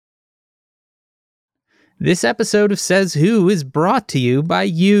This episode of Says Who is brought to you by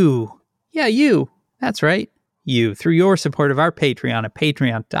you. Yeah, you. That's right. You, through your support of our Patreon at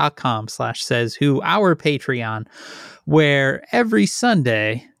patreon.com/sayswho, our Patreon, where every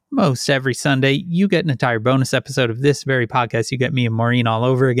Sunday, most every Sunday, you get an entire bonus episode of this very podcast. You get me and Maureen all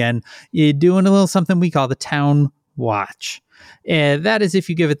over again. You're doing a little something we call the Town Watch. That is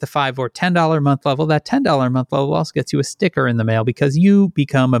if you give it the $5 or $10 a month level. That $10 a month level also gets you a sticker in the mail because you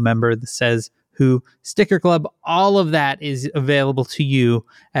become a member of the Says Who Sticker Club. All of that is available to you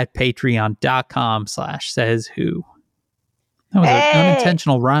at patreon.com/sayswho. That was an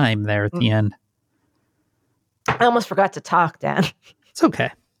unintentional rhyme there at the end. I almost forgot to talk, Dan. It's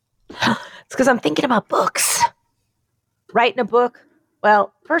okay. It's because I'm thinking about books. Writing a book.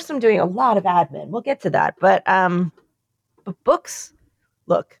 Well, first I'm doing a lot of admin. We'll get to that. But books,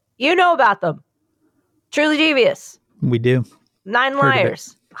 look, you know about them. Truly Devious. We do. 9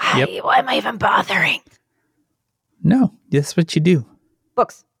 Liars. Yep. Why am I even bothering? No, that's what you do.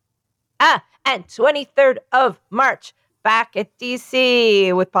 Books. And 23rd of March, back at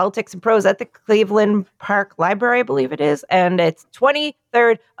DC with Politics and Prose at the Cleveland Park Library, I believe it is. And it's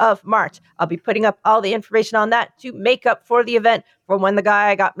 23rd of March. I'll be putting up all the information on that to make up for the event from when the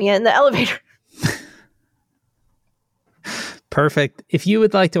guy got me in the elevator. Perfect. If you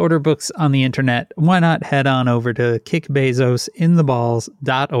would like to order books on the internet, why not head on over to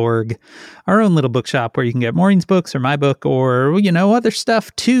kickbezosintheballs.org, our own little bookshop where you can get Maureen's books or my book or, other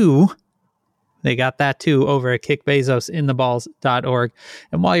stuff too. They got that too over at kickbezosintheballs.org.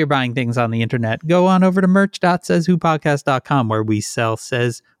 And while you're buying things on the internet, go on over to merch.sayswhopodcast.com where we sell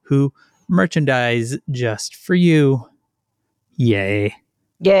Says Who merchandise just for you. Yay.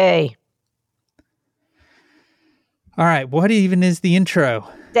 Yay. All right, what even is the intro?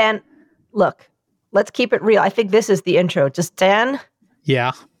 Dan, look, let's keep it real. I think this is the intro. Just Dan.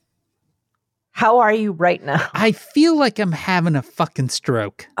 Yeah. How are you right now? I feel like I'm having a fucking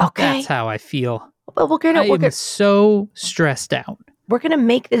stroke. Okay. That's how I feel. But I'm so stressed out. We're gonna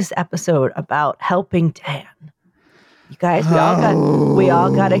make this episode about helping Dan. You guys, we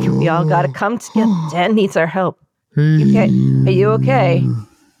all gotta come together. Dan needs our help. You okay? Are you okay?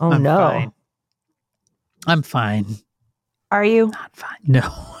 Oh, I'm no. Fine. I'm fine. Are you? Not fine. No,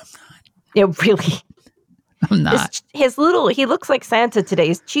 I'm not. Yeah, really. I'm not. He looks like Santa today.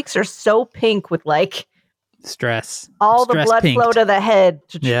 His cheeks are so pink with stress. All the blood flow to the head.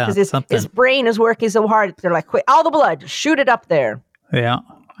 Yeah, his brain is working so hard. They're like, quick, all the blood, shoot it up there. Yeah,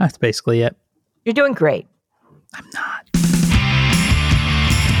 that's basically it. You're doing great. I'm not.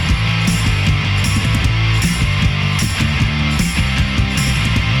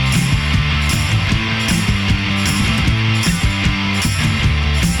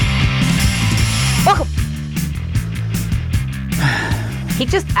 Welcome. He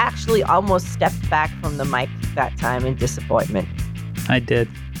just actually almost stepped back from the mic that time in disappointment. I did.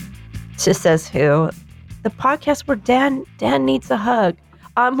 Just Says Who, the podcast where Dan needs a hug.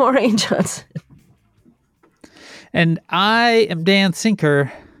 I'm Maureen Johnson. And I am Dan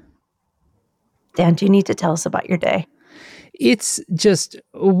Sinker. Dan, do you need to tell us about your day? It's just,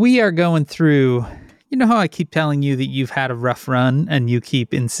 we are going through... You know how I keep telling you that you've had a rough run and you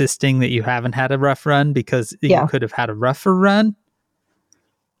keep insisting that you haven't had a rough run because you could have had a rougher run?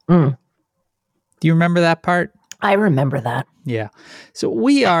 Do you remember that part? I remember that. Yeah. So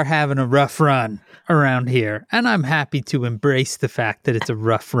we are having a rough run around here, and I'm happy to embrace the fact that it's a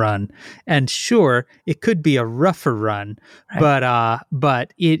rough run. And sure, it could be a rougher run, right.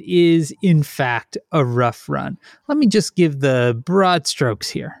 But it is, in fact, a rough run. Let me just give the broad strokes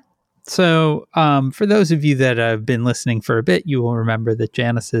here. So for those of you that have been listening for a bit, you will remember that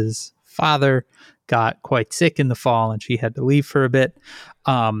Janice's father got quite sick in the fall and she had to leave for a bit.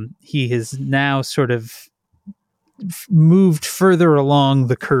 He has now sort of moved further along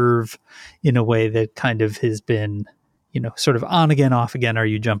the curve in a way that kind of has been, sort of on again, off again. Are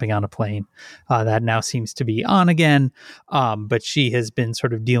you jumping on a plane? That now seems to be on again. But she has been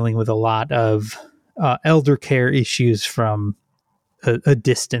sort of dealing with a lot of elder care issues from a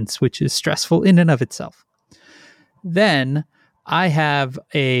distance, which is stressful in and of itself. Then I have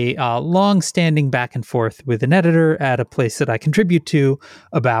a long-standing back and forth with an editor at a place that I contribute to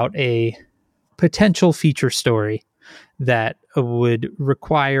about a potential feature story that would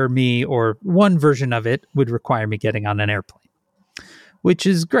require me, or one version of it would require me getting on an airplane, which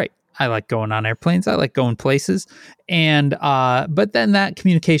is great. I like going on airplanes. I like going places. And but then that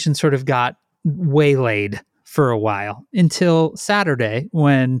communication sort of got waylaid for a while until Saturday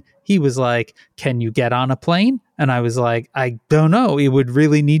when he was like, can you get on a plane? And I was like, I don't know. It would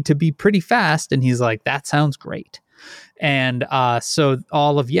really need to be pretty fast. And he's like, that sounds great. And so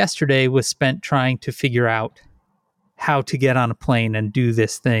all of yesterday was spent trying to figure out how to get on a plane and do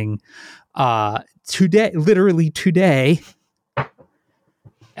this thing. Literally today,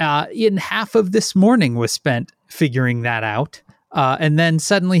 in half of this morning was spent figuring that out. And then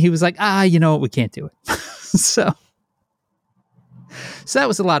suddenly he was like, you know what? We can't do it. So that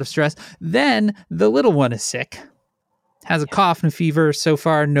was a lot of stress. Then the little one is sick, has a cough and a fever. So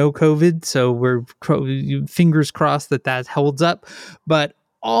far, no COVID. So we're fingers crossed that holds up. But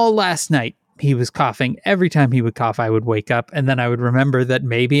all last night, he was coughing. Every time he would cough, I would wake up, and then I would remember that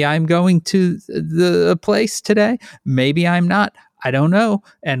maybe I'm going to the place today. Maybe I'm not. I don't know.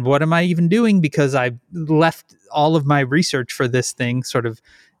 And what am I even doing? Because I left all of my research for this thing sort of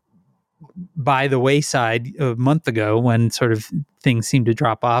by the wayside a month ago when sort of things seemed to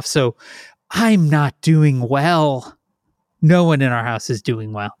drop off. So I'm not doing well. No one in our house is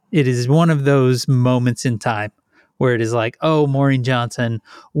doing well. It is one of those moments in time where it is like, oh, Maureen Johnson,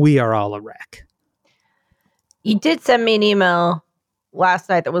 we are all a wreck. You did send me an email last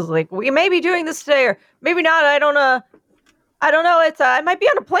night that was like, we may be doing this today or maybe not. I don't know. It's I might be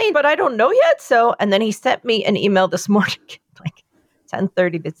on a plane, but I don't know yet. So, and then he sent me an email this morning, like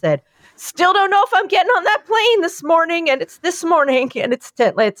 10:30, that said, still don't know if I'm getting on that plane this morning. And it's this morning and it's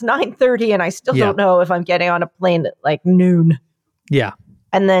 9:30 and I still don't know if I'm getting on a plane at like noon. Yeah.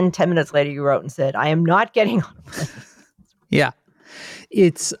 And then 10 minutes later, you wrote and said, I am not getting on a plane. Yeah.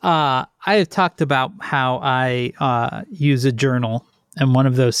 It's, I have talked about how I use a journal, and one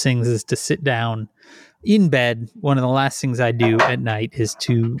of those things is to sit down in bed. One of the last things I do at night is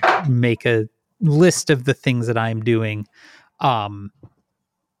to make a list of the things that I'm doing the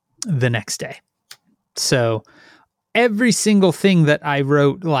next day. So every single thing that I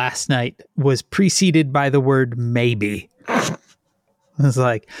wrote last night was preceded by the word maybe. It's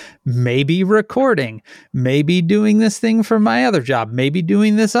like, maybe recording, maybe doing this thing for my other job, maybe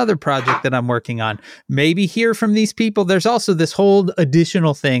doing this other project that I'm working on, maybe hear from these people. There's also this whole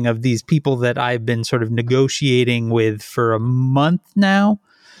additional thing of these people that I've been sort of negotiating with for a month now.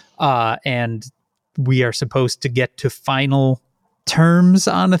 And we are supposed to get to final terms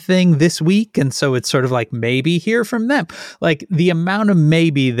on a thing this week. And so it's sort of like, maybe hear from them. Like the amount of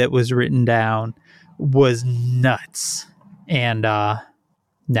maybe that was written down was nuts. And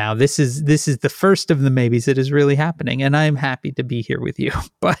now this is the first of the maybes that is really happening, and I'm happy to be here with you.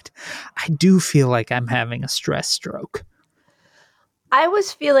 But I do feel like I'm having a stress stroke. I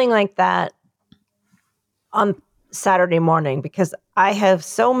was feeling like that on Saturday morning because I have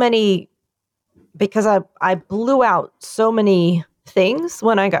so many, because I blew out so many things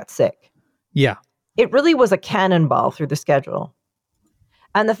when I got sick. Yeah. It really was a cannonball through the schedule.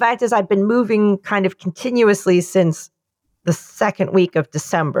 And the fact is I've been moving kind of continuously since the second week of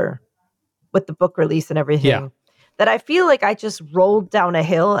December with the book release and everything, that I feel like I just rolled down a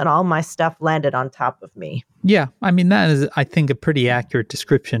hill and all my stuff landed on top of me. Yeah. I mean, that is, I think, a pretty accurate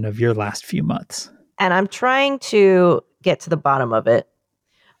description of your last few months. And I'm trying to get to the bottom of it.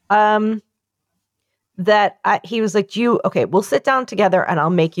 He was like, we'll sit down together and I'll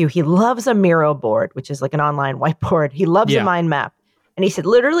make you, he loves a Miro board, which is like an online whiteboard. He loves a mind map. And he said,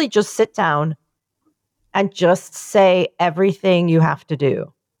 literally just sit down and just say everything you have to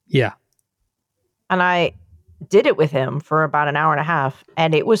do. Yeah. And I did it with him for about an hour and a half.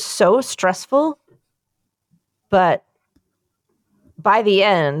 And it was so stressful. But by the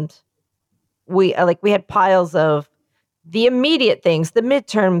end, we had piles of the immediate things, the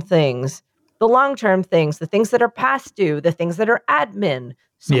midterm things, the long-term things, the things that are past due, the things that are admin,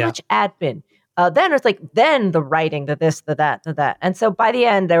 much admin. Then it's like, then the writing, the this, the that, the that. And so by the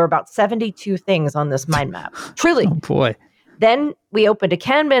end, there were about 72 things on this mind map. Truly. Oh, boy. Then we opened a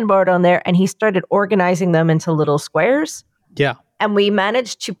Kanban board on there and he started organizing them into little squares. Yeah. And we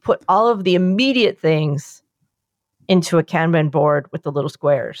managed to put all of the immediate things into a Kanban board with the little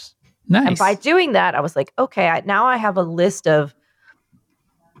squares. Nice. And by doing that, I was like, okay, now I have a list of,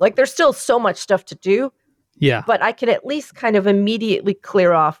 like, there's still so much stuff to do. Yeah. But I can at least kind of immediately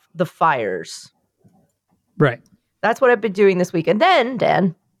clear off the fires. Right. That's what I've been doing this week. And then,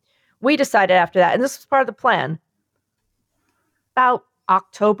 Dan, we decided after that, and this was part of the plan, about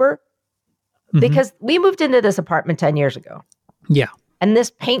October, because we moved into this apartment 10 years ago. Yeah. And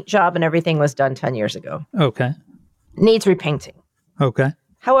this paint job and everything was done 10 years ago. Okay. Needs repainting. Okay.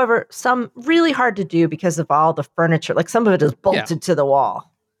 However, some really hard to do because of all the furniture. Like some of it is bolted to the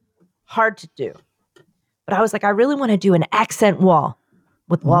wall. Hard to do. But I was like, I really want to do an accent wall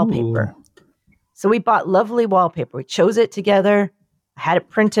with wallpaper. Ooh. So we bought lovely wallpaper. We chose it together. I had it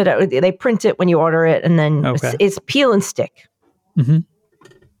printed. They print it when you order it. And then it's peel and stick. Mm-hmm.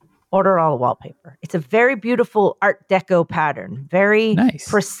 Order all the wallpaper. It's a very beautiful Art Deco pattern. Very Nice.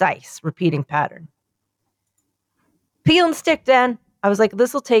 precise repeating pattern. Peel and stick, Dan. I was like,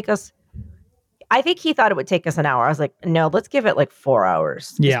 this will take us. I think he thought it would take us an hour. I was like, no, let's give it like 4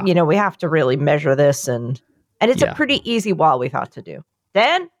 hours. Yeah. You know, we have to really measure this. And it's Yeah. a pretty easy wall we thought to do.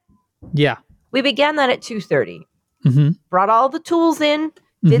 Then Yeah. we began that at 2:30. Mm-hmm. Brought all the tools in,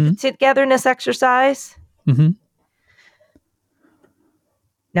 did the togetherness exercise. Mm-hmm.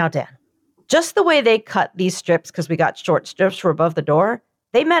 Now, Dan, just the way they cut these strips, because we got short strips for above the door,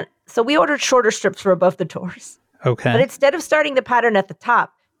 so we ordered shorter strips for above the doors. Okay. But instead of starting the pattern at the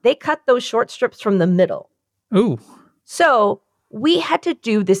top, they cut those short strips from the middle. Ooh. So we had to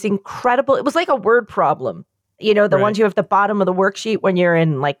do this incredible, it was like a word problem. You know, the Right. ones you have at the bottom of the worksheet when you're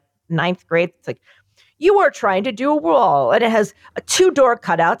in like 9th grade. It's like, you are trying to do a wall, and it has 2 door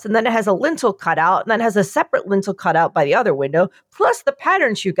cutouts, and then it has a lintel cutout, and then it has a separate lintel cutout by the other window. Plus the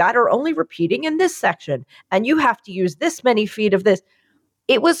patterns you got are only repeating in this section, and you have to use this many feet of this.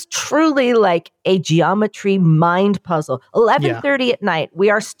 It was truly like a geometry mind puzzle. 11:30 at night,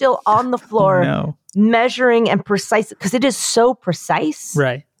 we are still on the floor No. measuring and precise, because it is so precise.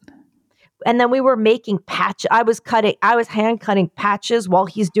 Right. And then we were making I was hand cutting patches while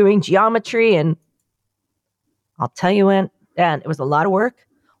he's doing geometry. And I'll tell you, and it was a lot of work.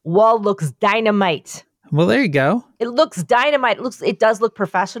 Wall looks dynamite. Well, there you go. It looks dynamite. It does look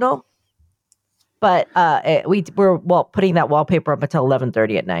professional. But we're putting that wallpaper up until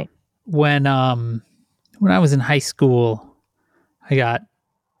 11:30 at night. When I was in high school, I got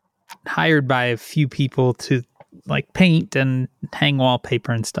hired by a few people to like paint and hang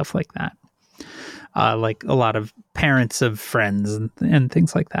wallpaper and stuff like that. Like a lot of parents of friends and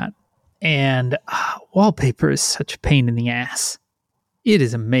things like that. And wallpaper is such a pain in the ass. It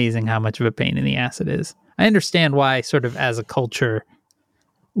is amazing how much of a pain in the ass it is. I understand why, sort of as a culture,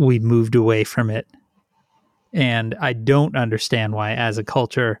 we moved away from it. And I don't understand why, as a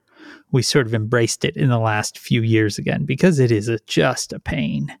culture, we sort of embraced it in the last few years again, because it is just a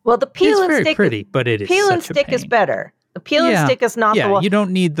pain. Well, the peel It's and very stick, pretty, but it is peel and such a stick pain. is better. The peel and Yeah. stick is not the Yeah, wall. you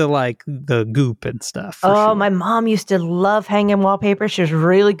don't need the goop and stuff. for Oh, sure. my mom used to love hanging wallpaper. She was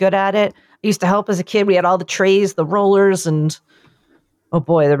really good at it. I used to help as a kid. We had all the trays, the rollers, and oh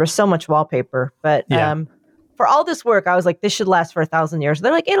boy, there was so much wallpaper. But Yeah. for all this work, I was like, this should last for 1,000 years.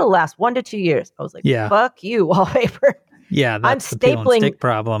 They're like, it'll last 1 to 2 years. I was like, Yeah. fuck you, wallpaper. Yeah, that's the peel and stapling- stick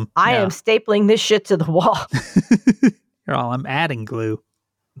problem. I am stapling this shit to the wall. I'm adding glue.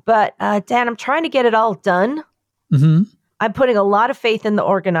 But Dan, I'm trying to get it all done. Mm-hmm. I'm putting a lot of faith in the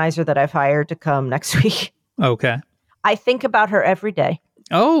organizer that I've hired to come next week. Okay. I think about her every day.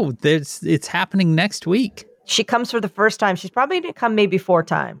 Oh, it's happening next week. She comes for the first time. She's probably going to come maybe 4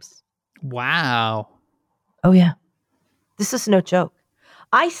 times. Wow. Oh, yeah. This is no joke.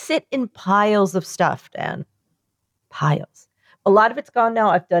 I sit in piles of stuff, Dan. Piles. A lot of it's gone now.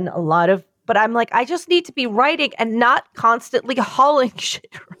 I've done a lot of, but I'm like, I just need to be writing and not constantly hauling shit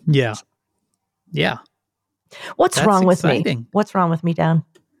around. Yeah. Yeah. What's That's wrong with me? exciting. What's wrong with me, Dan?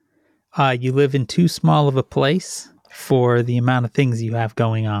 You live in too small of a place for the amount of things you have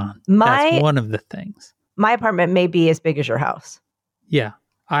going on. That's one of the things. My apartment may be as big as your house. Yeah.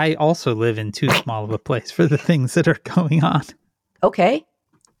 I also live in too small of a place for the things that are going on. Okay.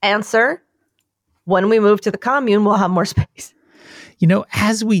 Answer. When we move to the commune, we'll have more space. You know,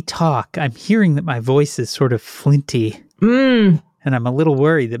 as we talk, I'm hearing that my voice is sort of flinty. Mm. And I'm a little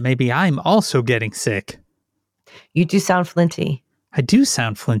worried that maybe I'm also getting sick. You do sound flinty. I do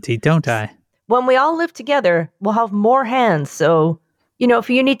sound flinty, don't I? When we all live together, we'll have more hands. So, you know, if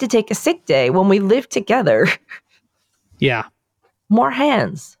you need to take a sick day, when we live together, Yeah, more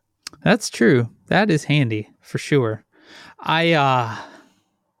hands. that's true. That is handy for sure. Yeah,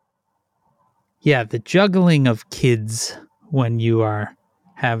 the juggling of kids when you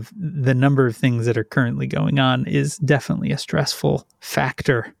have the number of things that are currently going on is definitely a stressful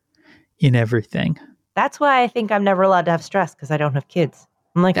factor in everything. That's why I think I'm never allowed to have stress, because I don't have kids.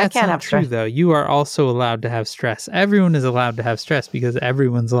 I'm like, That's I can't not have true, stress. though. You are also allowed to have stress. Everyone is allowed to have stress because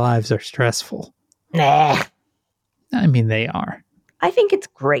everyone's lives are stressful. Nah. I mean, they are. I think it's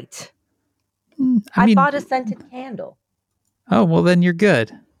great. I mean, bought a scented candle. oh, well, then you're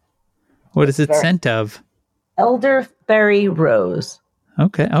good. What is it very- scent of? Elderberry rose.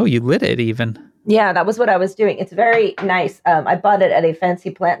 Okay. Oh, you lit it even. Yeah, that was what I was doing. It's very nice. I bought it at a fancy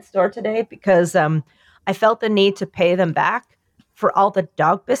plant store today because I felt the need to pay them back for all the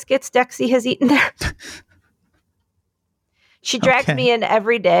dog biscuits Dexy has eaten there. She drags Okay. me in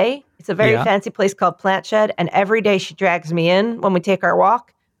every day. It's a very Yeah. fancy place called Plant Shed, and every day she drags me in when we take our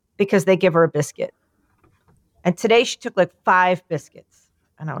walk because they give her a biscuit. And today she took like 5 biscuits.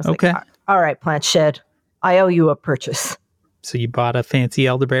 And I was Okay. like, all right, Plant Shed, I owe you a purchase. So you bought a fancy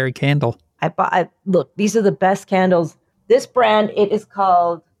elderberry candle. Look, these are the best candles. This brand, it is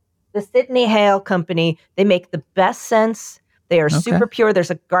called the Sydney Hale Company. They make the best scents. They are super pure.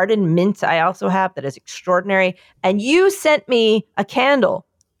 There's a garden mint I also have that is extraordinary. And you sent me a candle.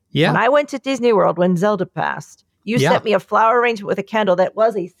 Yeah. When I went to Disney World when Zelda passed, you sent me a flower arrangement with a candle that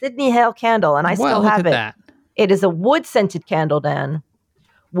was a Sydney Hale candle, and I still have it. That. It is a wood-scented candle, Dan.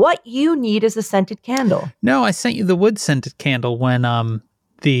 What you need is a scented candle. No, I sent you the wood-scented candle when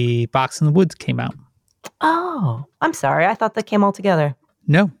the Box in the Woods came out. Oh, I'm sorry. I thought that came all together.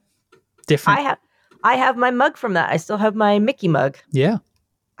 No. Different. I have my mug from that. I still have my Mickey mug. Yeah.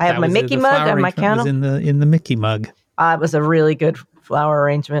 I have my Mickey mug and my candle. Was in the Mickey mug. It was a really good flower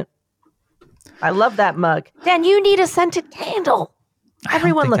arrangement. I love that mug. Dan, you need a scented candle. I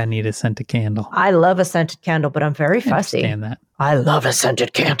don't think I need a scented candle. I love a scented candle, but I'm very fussy. I understand that. I love a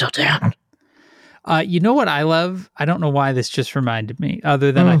scented candle, Dan. You know what I love? I don't know why this just reminded me,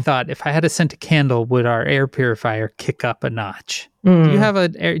 other than I thought if I had a scented candle, would our air purifier kick up a notch? Do you have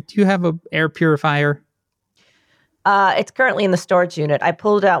a air purifier? It's currently in the storage unit. I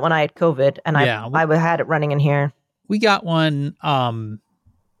pulled it out when I had COVID, and I had it running in here. We got one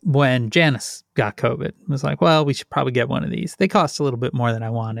when Janice got COVID. It was like, well, we should probably get one of these. They cost a little bit more than I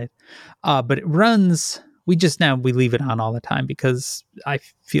wanted, but it runs. We leave it on all the time because I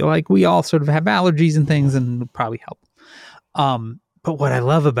feel like we all sort of have allergies and things, and it would probably help. But what I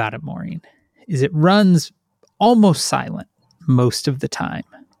love about it, Maureen, is it runs almost silent most of the time.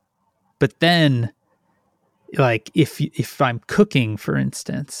 But then, like if I'm cooking, for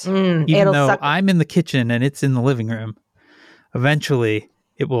instance, even though I'm in the kitchen and it's in the living room, eventually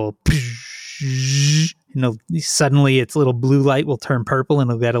it will, suddenly its little blue light will turn purple and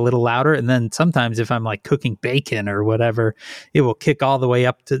it'll get a little louder. And then sometimes if I'm like cooking bacon or whatever, it will kick all the way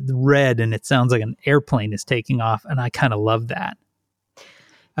up to the red and it sounds like an airplane is taking off. And I kind of love that.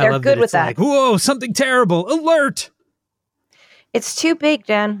 They're good with that. Like, whoa, something terrible, alert. It's too big,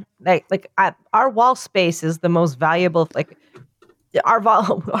 Dan. Our wall space is the most valuable. Like our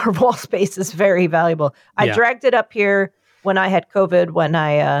wall space is very valuable. I dragged it up here when I had COVID, when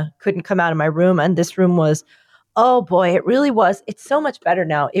I couldn't come out of my room, and this room was, oh boy, it really was. It's so much better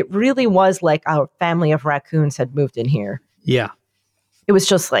now. It really was like our family of raccoons had moved in here. Yeah, it was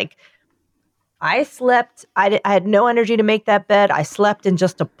just like I slept. I had no energy to make that bed. I slept in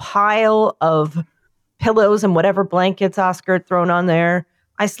just a pile of pillows and whatever blankets Oscar had thrown on there.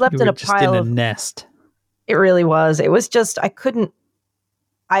 I slept in a pile of nest. It really was. It was just I couldn't.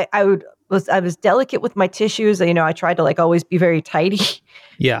 I was delicate with my tissues. I tried to always be very tidy.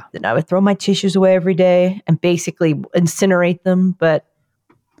 Yeah. Then I would throw my tissues away every day and basically incinerate them. But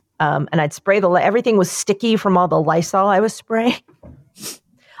and I'd spray everything was sticky from all the Lysol I was spraying.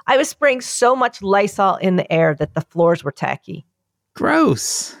 I was spraying so much Lysol in the air that the floors were tacky.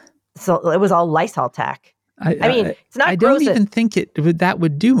 Gross. So it was all Lysol tack. I mean, it's not. I don't even think that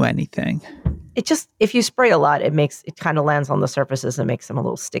would do anything. It just, if you spray a lot, it kind of lands on the surfaces and makes them a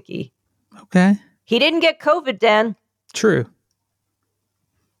little sticky. Okay. He didn't get COVID, Dan. True.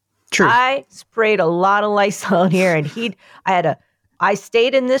 I sprayed a lot of Lysol in here, and I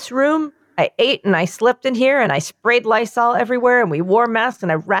stayed in this room. I ate and I slept in here, and I sprayed Lysol everywhere, and we wore masks,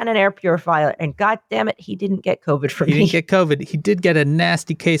 and I ran an air purifier, and God damn it, he didn't get COVID from me. He didn't get COVID. He did get a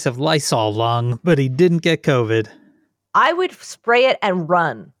nasty case of Lysol lung, but he didn't get COVID. I would spray it and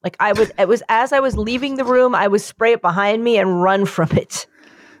run. It was as I was leaving the room, I would spray it behind me and run from it.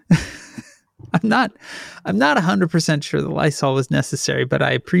 I'm not 100% sure the Lysol was necessary, but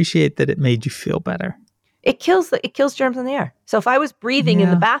I appreciate that it made you feel better. It kills germs in the air. So if I was breathing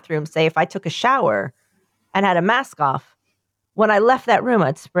in the bathroom, say if I took a shower and had a mask off, when I left that room,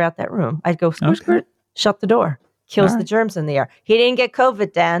 I'd spray out that room. I'd go squirt, shut the door. Kills the germs in the air. He didn't get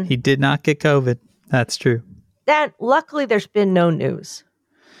COVID, Dan. He did not get COVID. That's true. Dan, luckily there's been no news.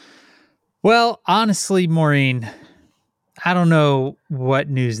 Well, honestly, Maureen, I don't know what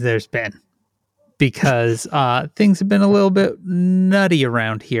news there's been because things have been a little bit nutty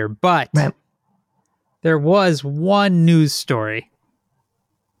around here, but there was one news story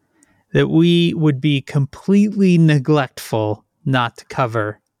that we would be completely neglectful not to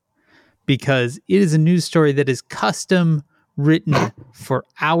cover because it is a news story that is custom written for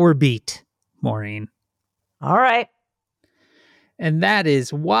our beat, Maureen. All right. And that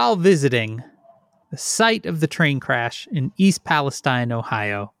is while visiting the site of the train crash in East Palestine,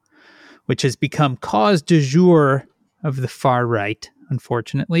 Ohio, which has become cause du jour of the far right.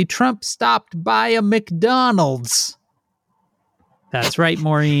 Unfortunately, Trump stopped by a McDonald's. That's right,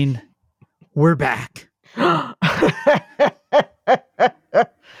 Maureen. We're back.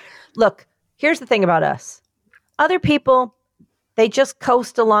 Look, here's the thing about us. Other people, they just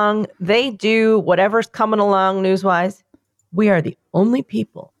coast along. They do whatever's coming along news-wise. We are the only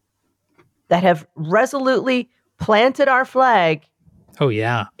people that have resolutely planted our flag Oh,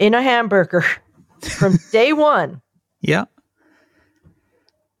 yeah. in a hamburger from day one. Yeah.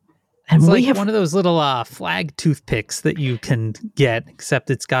 And It's we like have one of those little flag toothpicks that you can get, except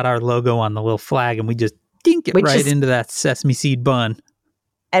it's got our logo on the little flag, and we just dink it into that sesame seed bun.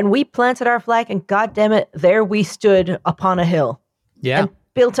 And we planted our flag, and goddamn it, there we stood upon a hill. Yeah. And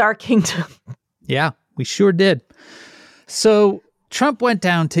built our kingdom. Yeah, we sure did. So Trump went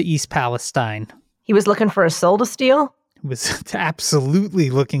down to East Palestine. He was looking for a soul to steal. He was absolutely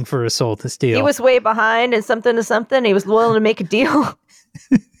looking for a soul to steal. He was way behind and something to something. He was willing to make a deal.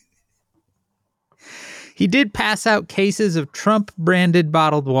 He did pass out cases of Trump-branded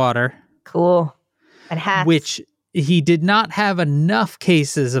bottled water. Cool. And hats. Which he did not have enough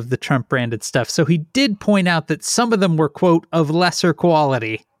cases of the Trump-branded stuff. So he did point out that some of them were, quote, of lesser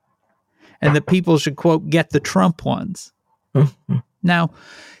quality. And that people should, quote, get the Trump ones. Now,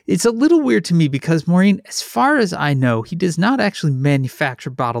 it's a little weird to me because, Maureen, as far as I know, he does not actually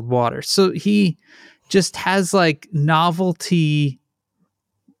manufacture bottled water. So he just has like novelty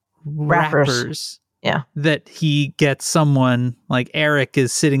wrappers. Yeah. That he gets someone like Eric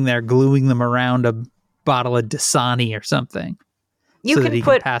is sitting there gluing them around a bottle of Dasani or something. So that he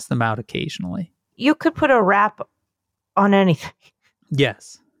can pass them out occasionally. You could put a wrap on anything.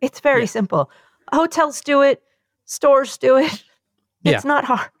 Yes. It's very simple. Hotels do it. Stores do it. It's not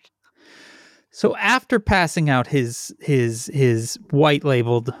hard. So after passing out his white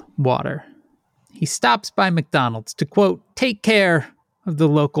labeled water, he stops by McDonald's to, quote, take care of the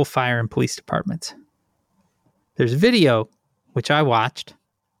local fire and police departments. There's a video, which I watched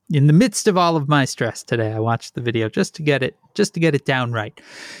in the midst of all of my stress today. I watched the video just to get it down right.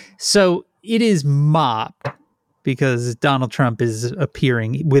 So it is mobbed because Donald Trump is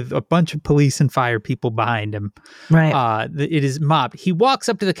appearing with a bunch of police and fire people behind him. Right. It is mobbed. He walks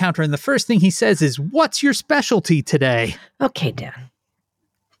up to the counter and the first thing he says is, "What's your specialty today?" Okay, Dan.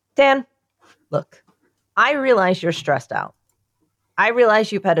 Dan, look, I realize you're stressed out. I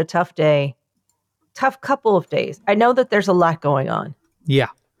realize you've had a tough day, tough couple of days. I know that there's a lot going on. Yeah.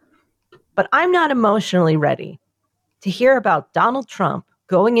 But I'm not emotionally ready to hear about Donald Trump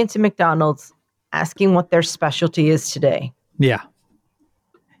going into McDonald's asking what their specialty is today. Yeah.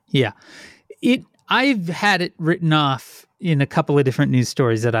 Yeah. I've had it written off in a couple of different news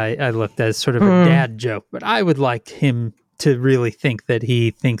stories that I looked at as sort of a dad joke, but I would like him to really think that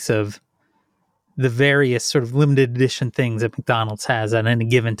he thinks of the various sort of limited edition things that McDonald's has at any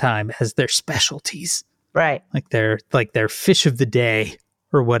given time as their specialties. Right. Like their fish of the day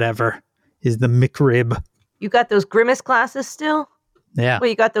or whatever is the McRib. You got those Grimace glasses still? Yeah. Well,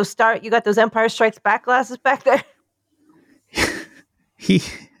 you got those Empire Strikes Back glasses back there?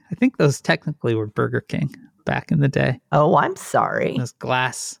 I think those technically were Burger King back in the day. Oh, I'm sorry. Those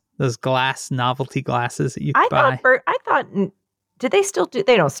glass novelty glasses that you could buy. I thought, did they still do,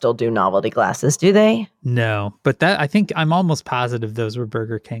 they don't still do novelty glasses, do they? No, but I think I'm almost positive those were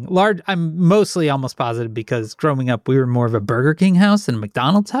Burger King. I'm mostly almost positive because growing up, we were more of a Burger King house than a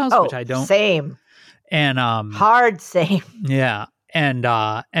McDonald's house, which I don't. Same. And, hard same. Yeah. And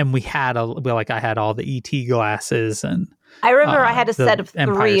we had I had all the ET glasses and I remember I had a set of 3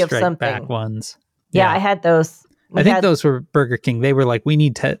 Empire of Strike something. Back ones. Yeah, I had those. I think those were Burger King. They were like, we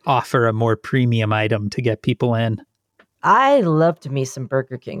need to offer a more premium item to get people in. I loved me some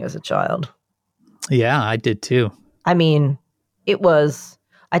Burger King as a child. Yeah, I did too. I mean,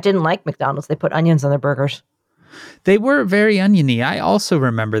 I didn't like McDonald's. They put onions on their burgers. They were very oniony. I also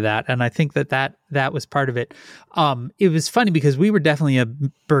remember that, and I think that was part of it. It was funny because we were definitely a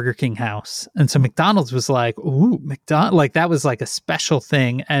Burger King house, and so McDonald's was like, ooh, McDonald's, like that was like a special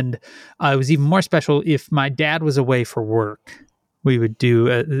thing, and it was even more special if my dad was away for work. We would do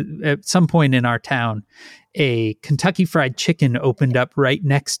at some point in our town, a Kentucky Fried Chicken opened up right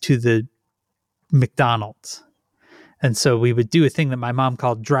next to the McDonald's, and so we would do a thing that my mom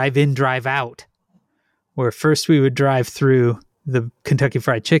called drive in, drive out. Where first we would drive through the Kentucky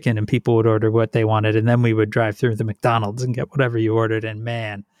Fried Chicken and people would order what they wanted. And then we would drive through the McDonald's and get whatever you ordered. And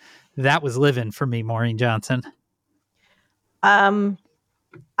man, that was living for me, Maureen Johnson. Do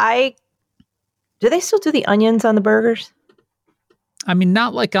they still do the onions on the burgers? I mean,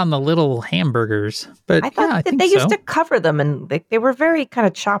 not like on the little hamburgers, but I thought that they used to cover them and they were very kind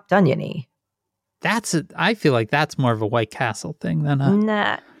of chopped oniony. I feel like that's more of a White Castle thing than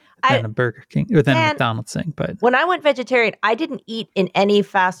a Burger King or than a McDonald's thing. But when I went vegetarian, I didn't eat in any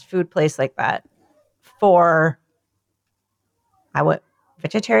fast food place like that for I went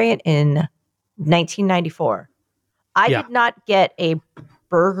vegetarian in 1994. I did not get a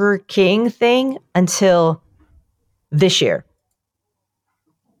Burger King thing until this year.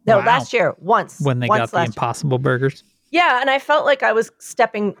 No, last year, once. When they got the Impossible Burgers. Yeah, and I felt like I was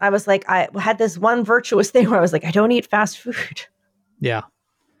I had this one virtuous thing where I was like, I don't eat fast food. Yeah.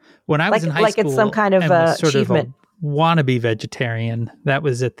 When I was in high school, like it's some kind of achievement. Of a wannabe vegetarian, that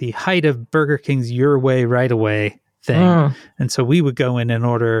was at the height of Burger King's Your Way, Right Away thing. And so we would go in and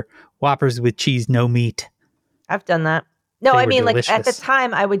order Whoppers with cheese, no meat. I've done that. No, I mean, delicious. Like at the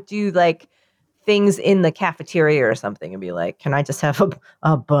time I would do like things in the cafeteria or something and be like, can I just have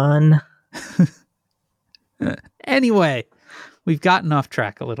a bun? Anyway, we've gotten off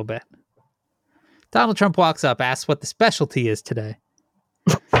track a little bit. Donald Trump walks up, asks what the specialty is today.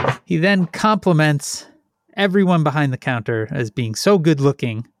 He then compliments everyone behind the counter as being so good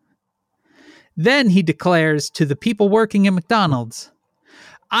looking. Then he declares to the people working at McDonald's,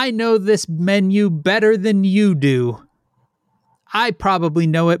 I know this menu better than you do. I probably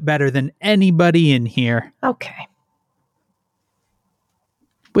know it better than anybody in here. Okay.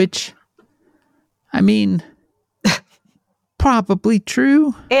 Which, I mean, probably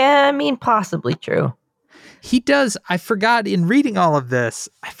true. Yeah, I mean, possibly true. He does. I forgot in reading all of this,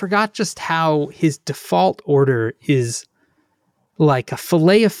 I forgot just how his default order is like a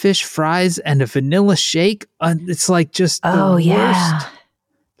fillet of fish fries and a vanilla shake. It's like just the worst.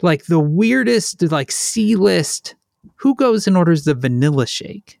 Like the weirdest, like C-list. Who goes and orders the vanilla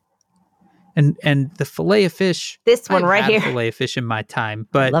shake? And the fillet of fish. This one right here. Fillet of fish in my time,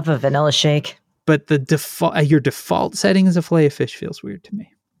 but I love a vanilla shake. But the default, your default setting as a fillet of fish feels weird to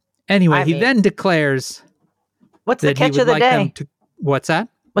me. Anyway, he then declares, "What's the catch of the day?" What's that?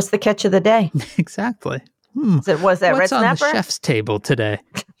 What's the catch of the day? Exactly. Was that What's red snapper? on the chef's table today?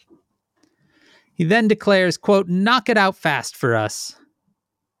 He then declares, "Quote: Knock it out fast for us.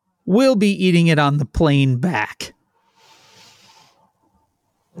 We'll be eating it on the plane back."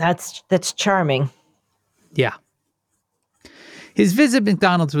 That's charming. Yeah. His visit to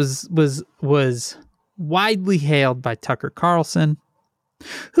McDonald's was widely hailed by Tucker Carlson,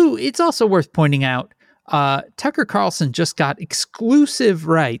 who, it's also worth pointing out, Tucker Carlson just got exclusive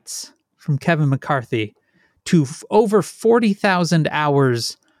rights from Kevin McCarthy to over 40,000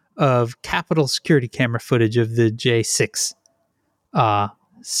 hours of Capitol security camera footage of the J6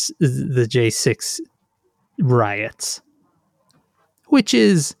 riots, which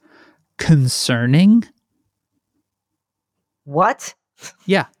is concerning. What?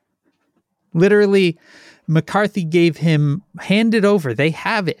 Yeah. Literally, McCarthy handed over. They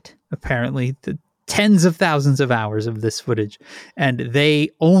have it, apparently, the tens of thousands of hours of this footage, and they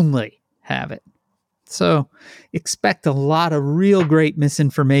only have it. So expect a lot of real great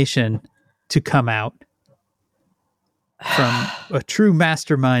misinformation to come out from a true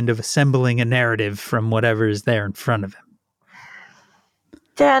mastermind of assembling a narrative from whatever is there in front of him.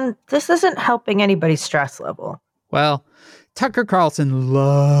 Dan, this isn't helping anybody's stress level. Well, Tucker Carlson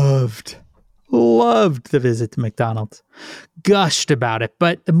loved the visit to McDonald's, gushed about it.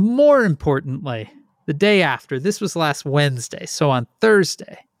 But more importantly, the day after, this was last Wednesday. So on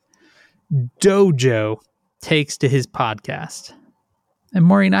Thursday, Dojo takes to his podcast. And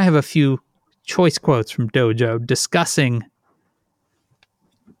Maureen, I have a few choice quotes from Dojo discussing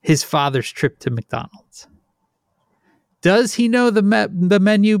his father's trip to McDonald's. Does he know the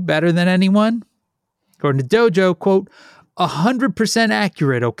menu better than anyone? According to Dojo, quote, 100%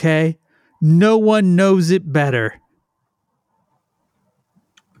 accurate, okay? No one knows it better.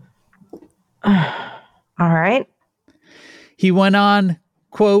 All right. He went on,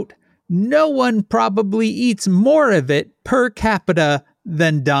 quote, no one probably eats more of it per capita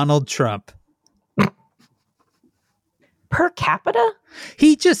than Donald Trump. Per capita?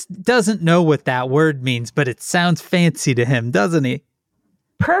 He just doesn't know what that word means, but it sounds fancy to him, doesn't he?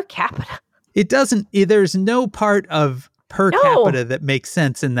 Per capita? It doesn't. There's no part of per capita that makes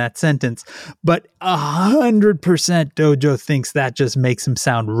sense in that sentence, but 100% Dojo thinks that just makes him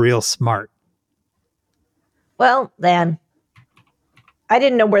sound real smart. Well, Dan, I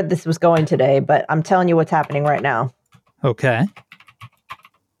didn't know where this was going today, but I'm telling you what's happening right now. Okay.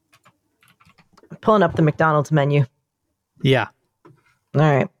 I'm pulling up the McDonald's menu. Yeah. All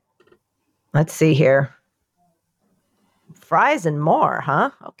right. Let's see here. Fries and more,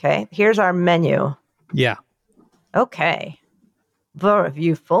 huh? Okay. Here's our menu. Yeah. Okay. The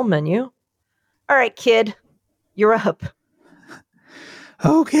review full menu. All right, kid. You're up.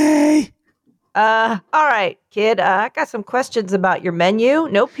 Okay. All right, kid. I got some questions about your menu.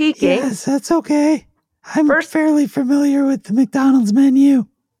 No peeking. Yes, that's okay. I'm fairly familiar with the McDonald's menu.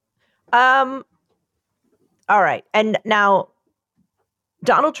 All right. And now,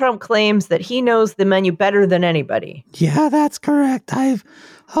 Donald Trump claims that he knows the menu better than anybody. Yeah, that's correct. I've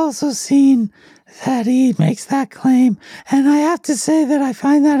also seen that he makes that claim. And I have to say that I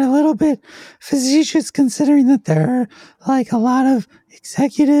find that a little bit facetious considering that there are like a lot of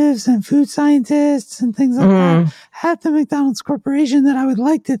executives and food scientists and things like that at the McDonald's Corporation that I would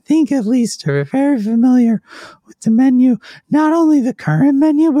like to think at least are very familiar with the menu, not only the current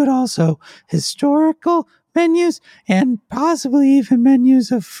menu, but also historical menus and possibly even menus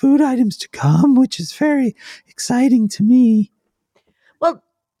of food items to come, which is very exciting to me. Well,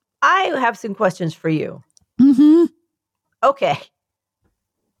 I have some questions for you. Mm-hmm. Okay.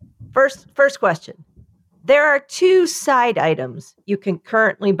 First question. There are 2 side items you can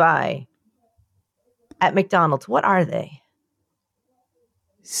currently buy at McDonald's. What are they?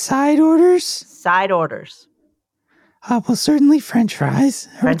 Side orders? Side orders. Well, certainly French fries.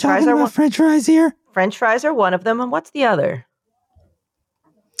 French we fries talking are about one. French fries here? French fries are one of them, and what's the other?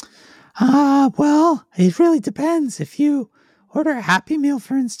 Well, it really depends. If you order a Happy Meal,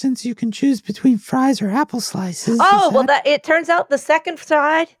 for instance, you can choose between fries or apple slices. It turns out the second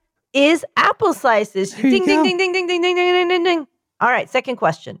side is apple slices. There you Ding, ding, go. ding, ding, ding, ding, ding, ding, ding, ding, ding. All right, second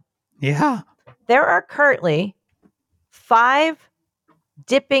question. Yeah. There are currently 5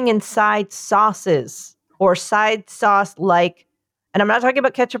 dipping inside sauces or side sauce like, and I'm not talking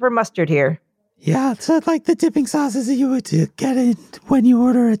about ketchup or mustard here. Yeah, it's like the dipping sauces that you would get in when you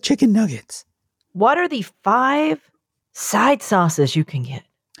order a chicken nuggets. What are the 5 side sauces you can get?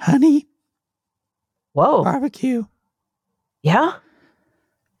 Honey, Whoa. barbecue. Yeah?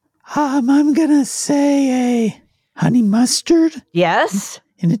 I'm gonna say a honey mustard. Yes?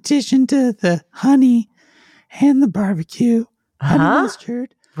 In addition to the honey and the barbecue, honey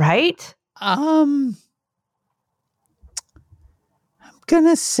mustard. Right? I'm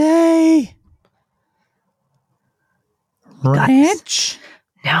gonna say ranch.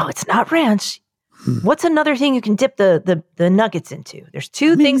 No, it's not ranch. What's another thing you can dip the nuggets into? There's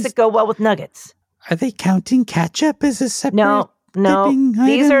 2 things that go well with nuggets. Are they counting ketchup as a separate No. dipping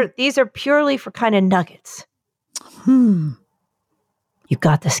item? These are purely for kind of nuggets. You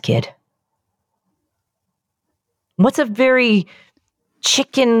got this, kid. What's a very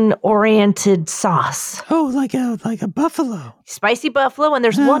chicken-oriented sauce? Oh, like a buffalo. Spicy buffalo, and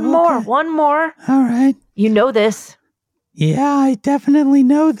there's one more. All right. You know this. Yeah, I definitely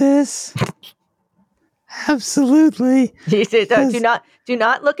know this. Absolutely. Do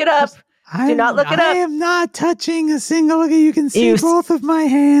not look it up. Do not look it up. I am not touching a single. Look, you can see You both of my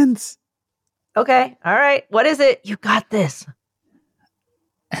hands. Okay. All right. What is it? You got this.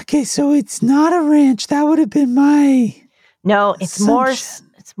 Okay, so it's not a ranch. That would have been my No, it's more.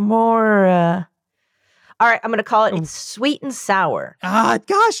 assumption. It's more. All right. I'm going to call it. It's sweet and sour.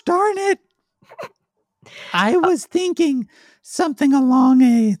 Gosh darn it. I was thinking something along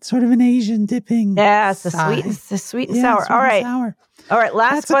a sort of an Asian dipping. Yeah, it's the side. sweet and Yeah, sour. sweet All and right. sour. All right.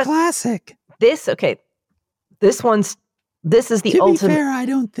 Last That's a question. classic. This is the To ultimate. be fair, I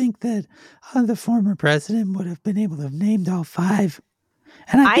don't think that the former president would have been able to have named all 5.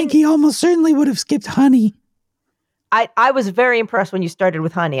 And I think he almost certainly would have skipped honey. I was very impressed when you started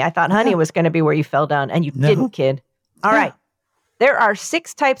with honey. I thought honey was going to be where you fell down, and you didn't, kid. All right. There are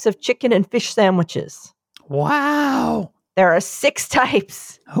 6 types of chicken and fish sandwiches. Wow. There are 6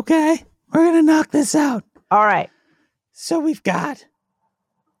 types. Okay. We're going to knock this out. All right. So we've got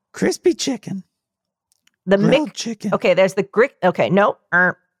crispy chicken. The grilled chicken. Okay, there's the grit. Okay, no.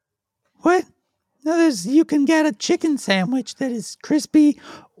 What? No, you can get a chicken sandwich that is crispy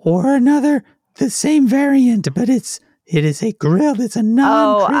or the same variant, but it is a grilled, it's a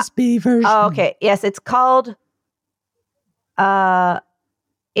non-crispy version. Oh, okay. Yes, it's called, nope.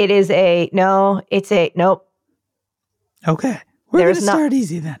 Okay. We're going to start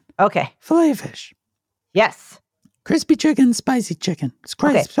easy then. Okay. Filet fish. Yes. Crispy chicken, spicy chicken. It's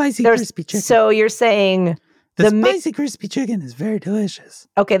quite spicy, crispy chicken. So you're saying the spicy crispy chicken is very delicious.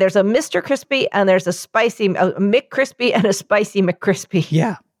 Okay, there's a Mr. Crispy and there's a spicy a McCrispy and a spicy McCrispy.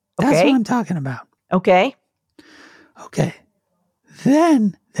 Yeah, that's what I'm talking about. Okay. Okay.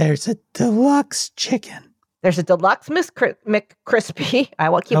 Then there's a deluxe chicken. There's a deluxe McCrispy. I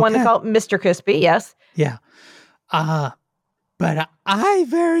will keep wanting to call it Mr. Crispy. Yes. Yeah. But I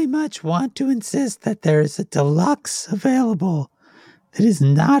very much want to insist that there is a deluxe available that is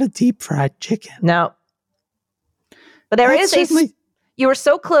not a deep fried chicken. No. But there is you were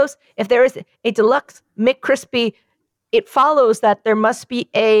so close. If there is a deluxe McCrispy, it follows that there must be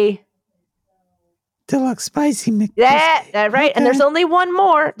a deluxe spicy McCrispy. Yeah, right. Okay. And there's only one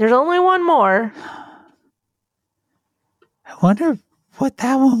more. I wonder what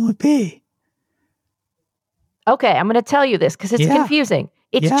that one would be. Okay, I'm going to tell you this because it's confusing.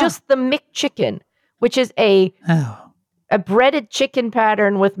 It's just the McChicken, which is a breaded chicken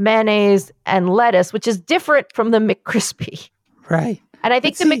pattern with mayonnaise and lettuce, which is different from the McCrispy. Right. And I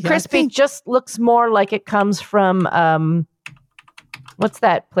think the McCrispy just looks more like it comes from, what's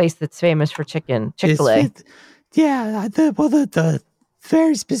that place that's famous for chicken? Chick-fil-A. The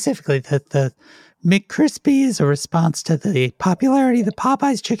very specifically, the McCrispy is a response to the popularity of the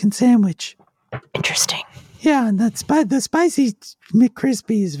Popeyes chicken sandwich. Interesting. Yeah, and the spicy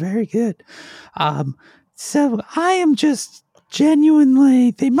McCrispy is very good. So I am just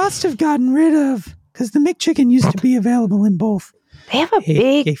genuinely, they must have gotten rid of, because the McChicken used to be available in both. They have a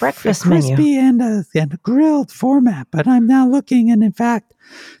big breakfast menu. Crispy and a grilled format, but I'm now looking, and in fact,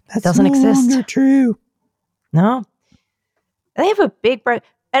 that doesn't exist. Longer true. No. They have a big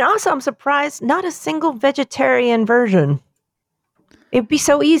breakfast. And also, I'm surprised, not a single vegetarian version. It'd be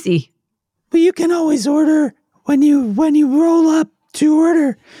so easy. But you can always order, when you roll up to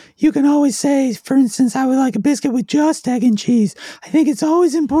order, you can always say, for instance, I would like a biscuit with just egg and cheese. I think it's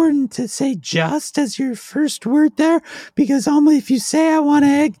always important to say just as your first word there, because only if you say I want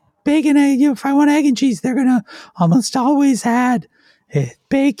bacon, if I want egg and cheese, they're going to almost always add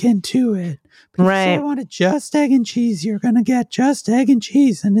bacon to it. But if you say I want just egg and cheese, you're going to get just egg and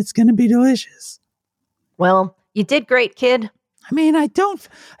cheese, and it's going to be delicious. Well, you did great, kid. I mean, I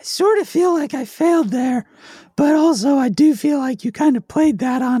sort of feel like I failed there, but also I do feel like you kind of played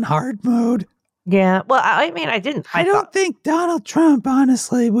that on hard mode. Yeah, well, I mean, I didn't. I don't think Donald Trump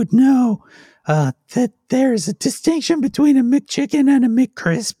honestly would know that there's a distinction between a McChicken and a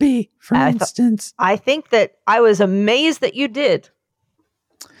McCrispy, for instance. I think that I was amazed that you did.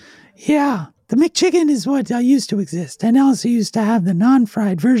 Yeah. The McChicken is what used to exist, and also used to have the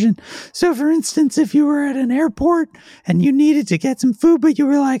non-fried version. So, for instance, if you were at an airport and you needed to get some food, but you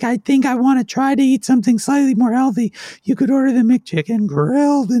were like, I think I want to try to eat something slightly more healthy, you could order the McChicken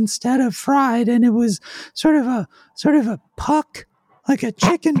grilled instead of fried, and it was sort of a puck, like a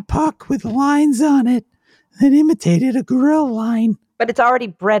chicken puck with lines on it that imitated a grill line. But it's already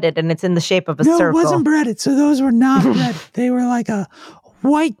breaded, and it's in the shape of a circle. No, it wasn't breaded, so those were not breaded. They were like a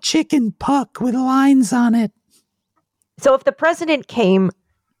white chicken puck with lines on it. So if the president came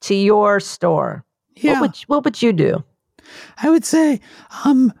to your store, what would you do? I would say,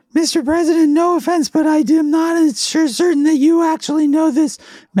 Mr. President, no offense, but I am not certain that you actually know this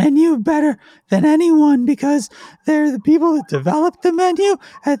menu better than anyone, because they're the people that developed the menu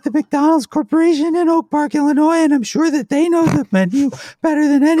at the McDonald's Corporation in Oak Park, Illinois, and I'm sure that they know the menu better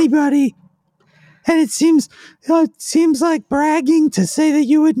than anybody. And it seems like bragging to say that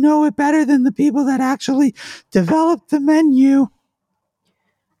you would know it better than the people that actually developed the menu.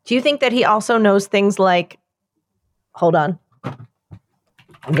 Do you think that he also knows things like, hold on,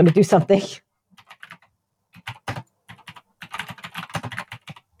 I'm going to do something.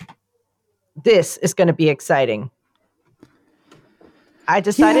 This is going to be exciting. I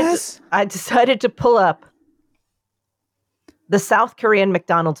decided to pull up the South Korean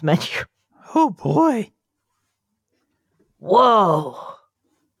McDonald's menu. Oh, boy. Whoa.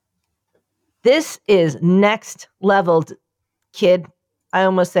 This is next level, kid. I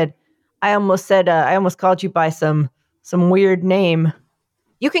almost called you by some weird name.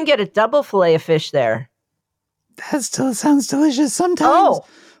 You can get a double fillet of fish there. That still sounds delicious. Sometimes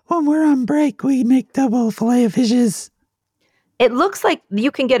when we're on break, we make double fillet of fishes. It looks like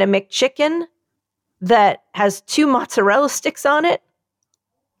you can get a McChicken that has 2 mozzarella sticks on it.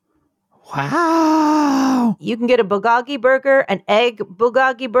 Wow. You can get a bulgogi burger, an egg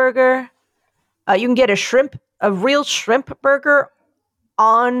bulgogi burger. You can get a real shrimp burger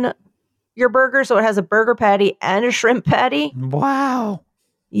on your burger, so it has a burger patty and a shrimp patty. Wow.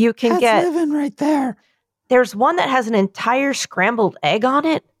 You can That's living right there. There's one that has an entire scrambled egg on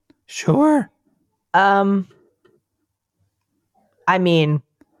it. Sure. I mean,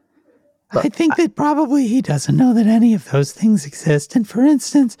 I think that probably he doesn't know that any of those things exist. And for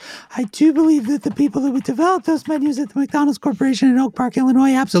instance, I do believe that the people that would develop those menus at the McDonald's Corporation in Oak Park,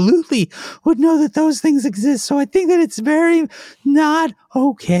 Illinois, absolutely would know that those things exist. So I think that it's very not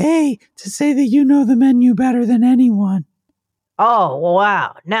okay to say that you know the menu better than anyone. Oh,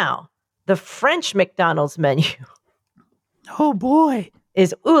 wow. Now, the French McDonald's menu. Oh, boy.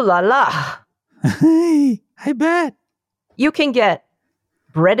 Is ooh la la. Hey, I bet. You can get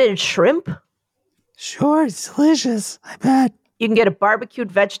breaded shrimp. Sure, it's delicious. I bet. You can get a barbecued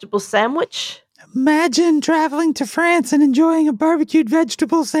vegetable sandwich. Imagine traveling to France and enjoying a barbecued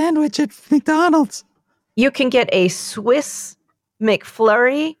vegetable sandwich at McDonald's. You can get a Swiss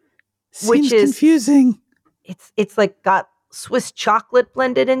McFlurry, which is confusing. It's like got Swiss chocolate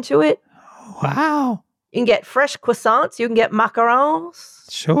blended into it. Wow. You can get fresh croissants. You can get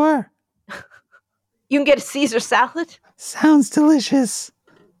macarons. Sure. You can get a Caesar salad. Sounds delicious.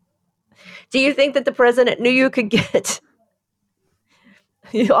 Do you think that the president knew you could get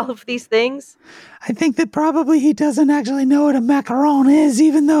all of these things? I think that probably he doesn't actually know what a macaron is,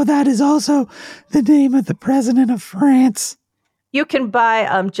 even though that is also the name of the president of France. You can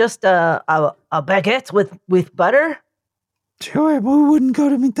buy just a baguette with butter. Sure, we wouldn't go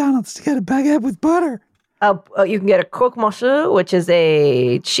to McDonald's to get a baguette with butter. You can get a croque monsieur, which is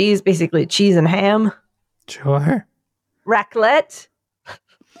a cheese, basically cheese and ham. Sure. Raclette.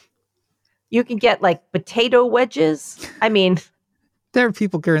 You can get like potato wedges. I mean, there are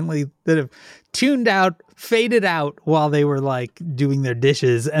people currently that have tuned out, faded out while they were like doing their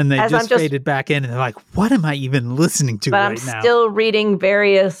dishes, and they just faded back in, and they're like, "What am I even listening to right now?" I'm still reading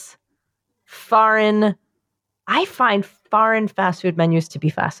various foreign. I find foreign fast food menus to be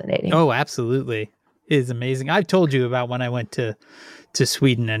fascinating. Oh, absolutely, it is amazing. I've told you about when I went to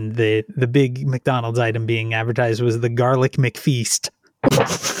Sweden, and the big McDonald's item being advertised was the garlic McFeast.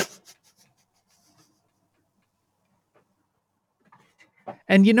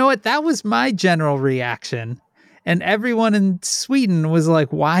 And you know what? That was my general reaction. And everyone in Sweden was like,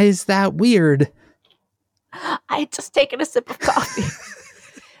 why is that weird? I had just taken a sip of coffee.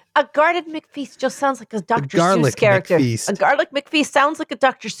 A garlic McFeast just sounds like a Dr. Seuss character. McFeast. A garlic McFeast sounds like a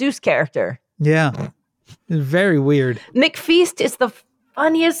Dr. Seuss character. Yeah. It's very weird. McFeast is the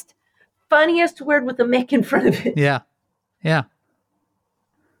funniest word with a Mick in front of it. Yeah. Yeah.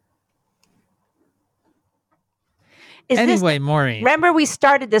 Anyway, Maureen. Remember, we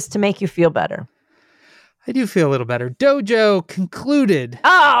started this to make you feel better. I do feel a little better. Dojo concluded.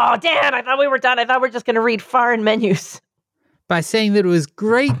 Oh, damn. I thought we were done. I thought we were just going to read foreign menus. By saying that it was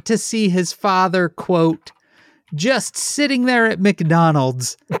great to see his father, quote, just sitting there at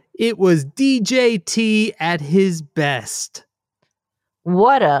McDonald's. It was DJT at his best.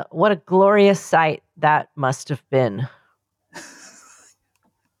 What a glorious sight that must have been.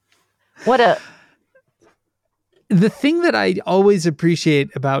 The thing that I always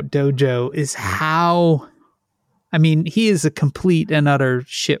appreciate about Dojo is how, I mean, he is a complete and utter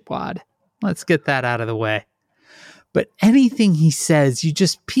shitwad. Let's get that out of the way. But anything he says, you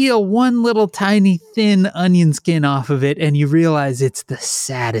just peel one little tiny thin onion skin off of it and you realize it's the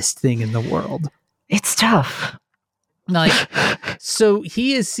saddest thing in the world. It's tough. Like, so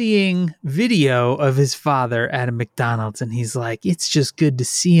he is seeing video of his father at a McDonald's and he's like, it's just good to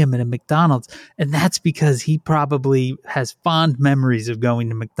see him at a McDonald's. And that's because he probably has fond memories of going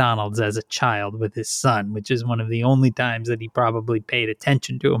to McDonald's as a child with his son, which is one of the only times that he probably paid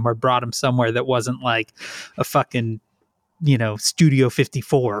attention to him or brought him somewhere that wasn't like a fucking, Studio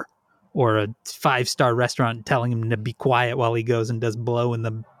 54 or a 5-star restaurant telling him to be quiet while he goes and does blow in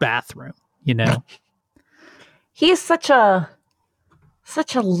the bathroom, He is such a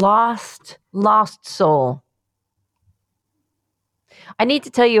lost soul. I need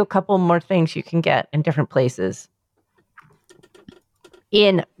to tell you a couple more things you can get in different places.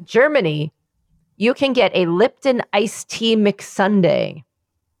 In Germany, you can get a Lipton iced tea McSundae,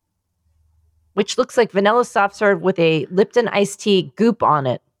 which looks like vanilla soft serve with a Lipton iced tea goop on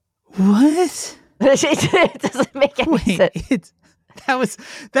it. What? It doesn't make any sense.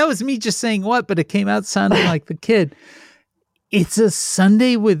 That was me just saying what, but it came out sounding like the kid. It's a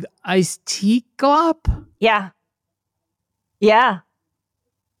sundae with iced tea glop? Yeah. Yeah.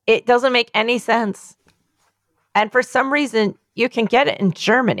 It doesn't make any sense. And for some reason, you can get it in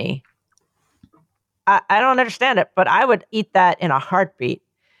Germany. I don't understand it, but I would eat that in a heartbeat.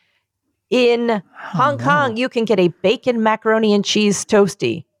 In Hong Kong, you can get a bacon macaroni and cheese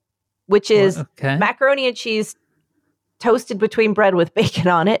toasty, which is macaroni and cheese toasted between bread with bacon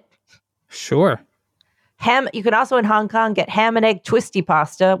on it. Sure. Ham. You can also in Hong Kong get ham and egg twisty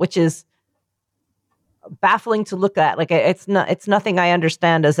pasta, which is baffling to look at. Like it's nothing I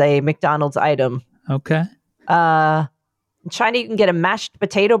understand as a McDonald's item. Okay. In China, you can get a mashed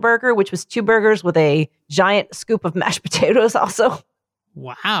potato burger, which was 2 burgers with a giant scoop of mashed potatoes also.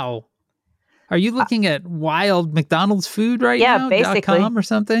 Wow. Are you looking at wild McDonald's food right now? Yeah, basically. .com or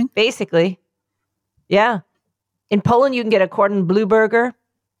something? Basically. Yeah. In Poland, you can get a cordon bleu burger.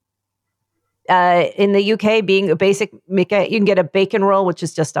 In the UK, being a basic, you can get a bacon roll, which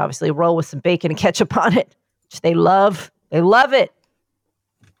is just obviously a roll with some bacon and ketchup on it, which they love. They love it.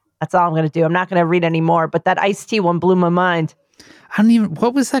 That's all I'm going to do. I'm not going to read any more, but that iced tea one blew my mind.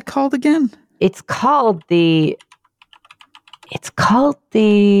 What was that called again? It's called the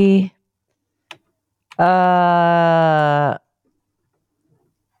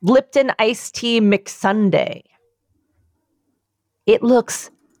Lipton iced tea McSundae. It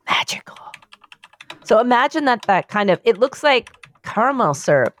looks magical. So imagine that kind of, it looks like caramel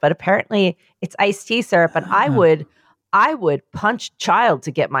syrup, but apparently it's iced tea syrup. And I would punch child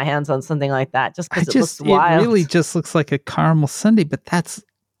to get my hands on something like that just because it looks wild. It really just looks like a caramel sundae, but that's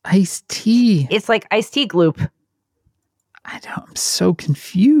iced tea. It's like iced tea gloop. I'm so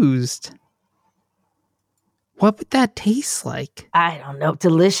confused. What would that taste like? I don't know.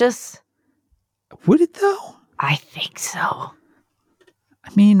 Delicious? Would it though? I think so. I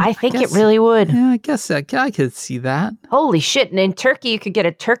mean, I think it really would. Yeah, I guess I could see that. Holy shit. And in Turkey, you could get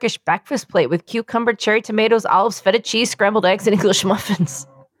a Turkish breakfast plate with cucumber, cherry tomatoes, olives, feta cheese, scrambled eggs, and English muffins.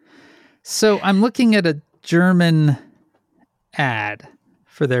 So I'm looking at a German ad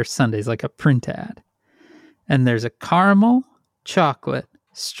for their sundaes, like a print ad. And there's a caramel, chocolate,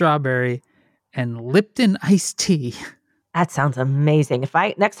 strawberry, and Lipton iced tea. That sounds amazing.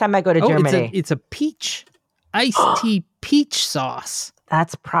 Next time I go to Germany. It's a peach iced tea peach sauce.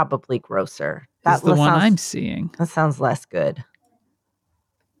 That's probably grosser. That's the one I'm seeing. That sounds less good.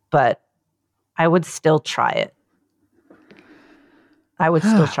 But I would still try it. I would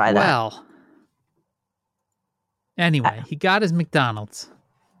still try that. Well, anyway, he got his McDonald's.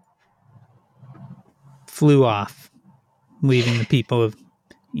 Flew off, leaving the people of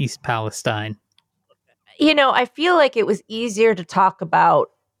East Palestine. You know, I feel like it was easier to talk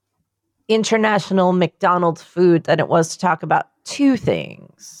about international McDonald's food than it was to talk about two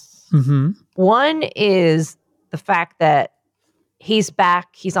things. Mm-hmm. One is the fact that he's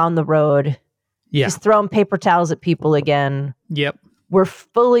back, he's on the road, he's throwing paper towels at people again. Yep. We're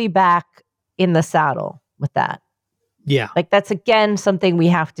fully back in the saddle with that. Yeah. Like that's again something we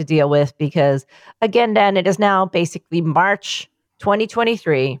have to deal with because again, Dan, it is now basically March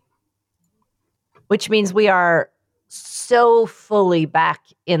 2023, which means we are so fully back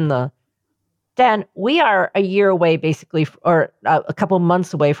in the Dan, we are a year away, basically, or a couple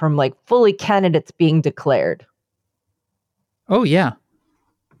months away from like fully candidates being declared. Oh, yeah.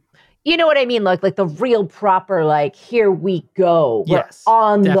 You know what I mean? Like the real proper, like, here we go. Yes, We're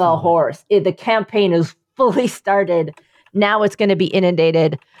on definitely. the horse. The campaign is fully started. Now it's going to be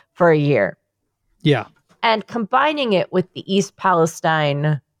inundated for a year. Yeah. And combining it with the East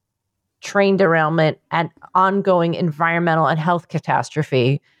Palestine train derailment and ongoing environmental and health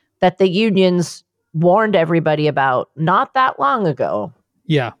catastrophe that the unions warned everybody about not that long ago.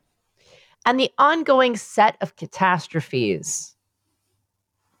 Yeah. And the ongoing set of catastrophes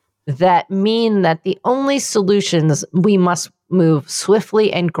that mean that the only solutions we must move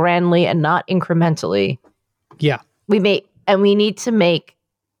swiftly and grandly and not incrementally. Yeah. We need to make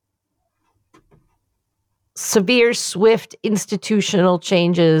severe, swift institutional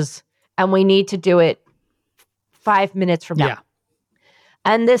changes, and we need to do it 5 minutes from now. Yeah.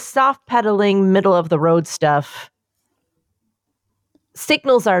 And this soft pedaling, middle of the road stuff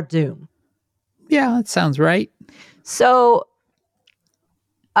signals our doom. Yeah, that sounds right. So,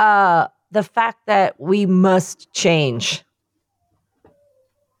 the fact that we must change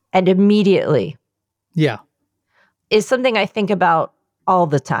and immediately, Yeah. is something I think about all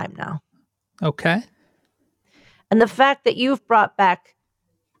the time now. Okay. And the fact that you've brought back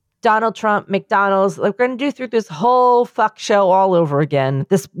Donald Trump, McDonald's, like we're going to do through this whole fuck show all over again.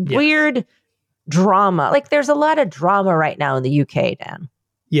 This weird drama. Like there's a lot of drama right now in the UK, Dan.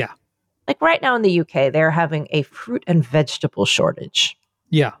 Yeah. Like right now in the UK, they're having a fruit and vegetable shortage.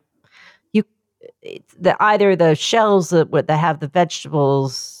 Yeah. Either the shelves that have the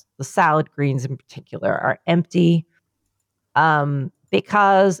vegetables, the salad greens in particular, are empty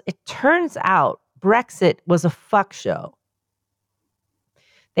because it turns out Brexit was a fuck show.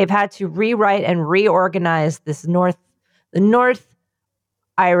 They've had to rewrite and reorganize the North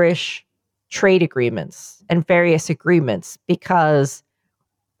Irish trade agreements and various agreements because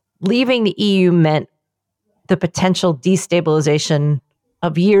leaving the EU meant the potential destabilization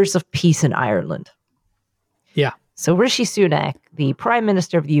of years of peace in Ireland. Yeah. So Rishi Sunak, the Prime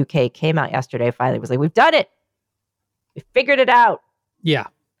Minister of the UK, came out yesterday, finally was like, we've done it. We figured it out. Yeah.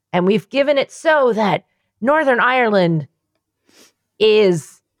 And we've given it so that Northern Ireland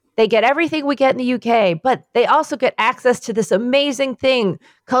they get everything we get in the UK, but they also get access to this amazing thing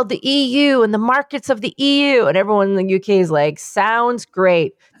called the EU and the markets of the EU. And everyone in the UK is like, sounds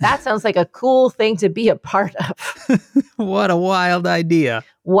great. That sounds like a cool thing to be a part of. What a wild idea.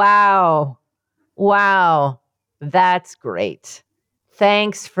 Wow. That's great.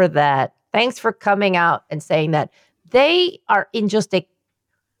 Thanks for that. Thanks for coming out and saying that. They are in just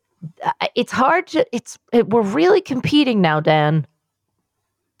we're really competing now, Dan,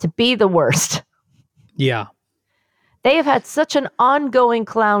 to be the worst. Yeah. They have had such an ongoing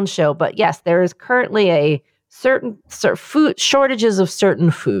clown show, but yes, there is currently a certain food shortages of certain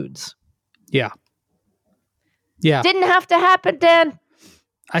foods. Yeah. Yeah. Didn't have to happen, Dan.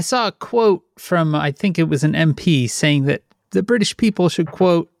 I saw a quote from, I think it was an MP, saying that the British people should,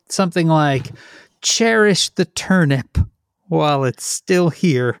 quote, something like, cherish the turnip while it's still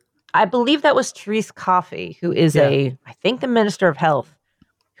here. I believe that was Therese Coffey, who is I think the Minister of Health,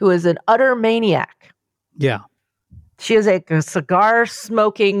 who is an utter maniac. Yeah. She is a cigar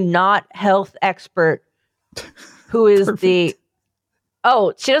smoking, not health expert who is she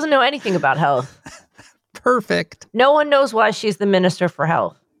doesn't know anything about health. Perfect. No one knows why she's the Minister for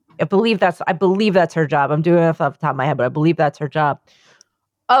Health. I believe that's her job. I'm doing it off the top of my head, but I believe that's her job.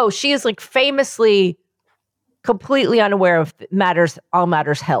 Oh, she is like famously completely unaware of all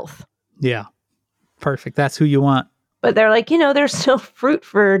matters health. Yeah. Perfect. That's who you want. But they're like, there's no fruit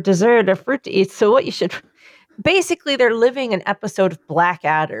for dessert or fruit to eat. So what you should basically, they're living an episode of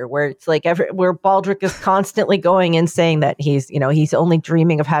Blackadder where it's like where Baldric is constantly going and saying that he's only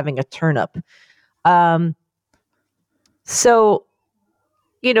dreaming of having a turnip. So,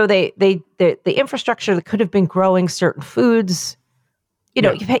 the infrastructure that could have been growing certain foods,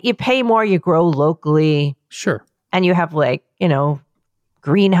 you pay more, you grow locally. Sure. And you have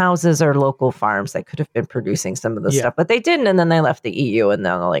greenhouses or local farms that could have been producing some of the stuff, but they didn't. And then they left the EU and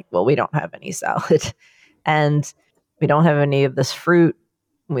they're like, well, we don't have any salad and we don't have any of this fruit.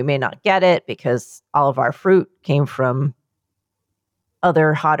 We may not get it because all of our fruit came from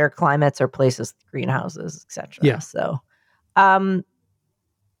other hotter climates or places with greenhouses, etc. Yeah. So,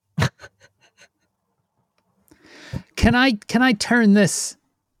 can I turn this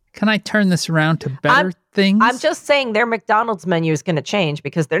around to better things? I'm just saying their McDonald's menu is going to change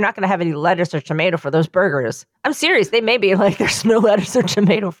because they're not going to have any lettuce or tomato for those burgers. I'm serious. They may be like, there's no lettuce or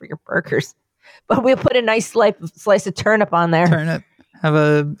tomato for your burgers, but we'll put a nice slice of turnip on there. Turnip. Have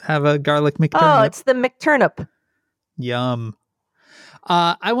a garlic McTurnip. Oh, it's the McTurnip. Yum.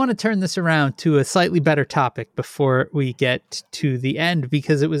 I want to turn this around to a slightly better topic before we get to the end,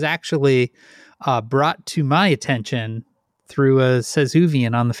 because it was actually brought to my attention through a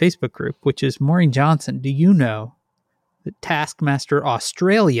Sezuvian on the Facebook group, which is Maureen Johnson. Do you know that Taskmaster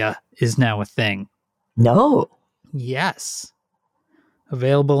Australia is now a thing? No. Yes.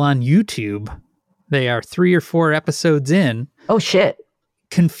 Available on YouTube. They are 3 or 4 episodes in. Oh, shit.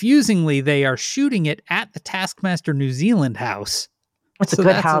 Confusingly, they are shooting it at the Taskmaster New Zealand house. It's a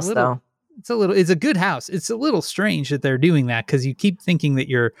good house, though. It's a good house. It's a little strange that they're doing that because you keep thinking that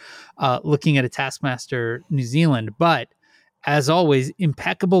you're looking at a Taskmaster New Zealand, but as always,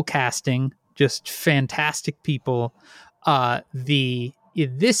 impeccable casting, just fantastic people. This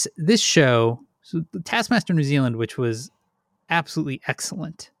show, so Taskmaster New Zealand, which was absolutely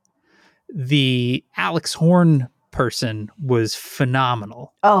excellent. The Alex Horne person was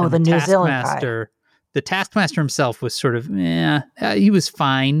phenomenal. Oh, the New Zealand guy. The Taskmaster himself was sort of, he was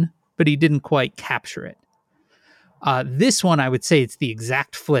fine, but he didn't quite capture it. This one, I would say it's the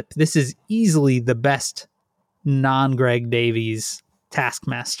exact flip. This is easily the best non-Greg Davies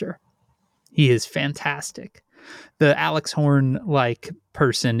Taskmaster. He is fantastic. The Alex Horne-like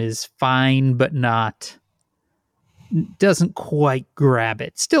person is fine, but doesn't quite grab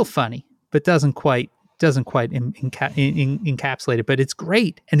it. Still funny, but doesn't quite encapsulate it. But it's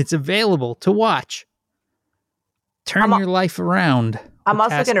great, and it's available to watch. Turn your life around. I'm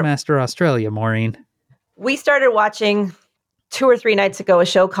also Taskmaster Australia, Maureen. We started watching 2 or 3 nights ago a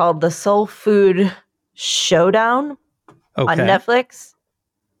show called The Soul Food Showdown on Netflix.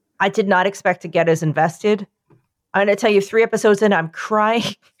 I did not expect to get as invested. I'm going to tell you, 3 episodes in, I'm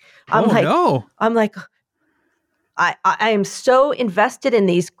crying. I am so invested in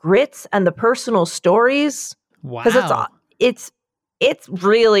these grits and the personal stories. Wow. Because it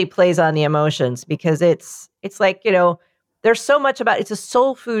really plays on the emotions, because it's like, there's so much about, it's a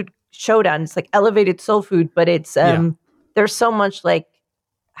soul food showdown. It's like elevated soul food, but it's there's so much like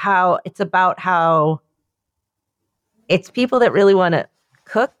how it's about how it's people that really want to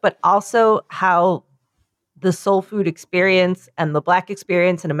cook, but also how the soul food experience and the Black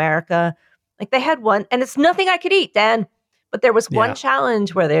experience in America, like they had one, and it's nothing I could eat, Dan, but there was one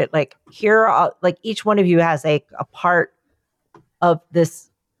challenge where they're like, here are like each one of you has a part of this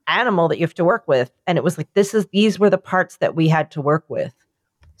animal that you have to work with, and it was like these were the parts that we had to work with,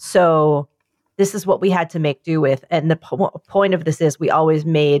 so this is what we had to make do with. And the point of this is we always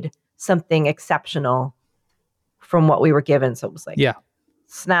made something exceptional from what we were given. So it was like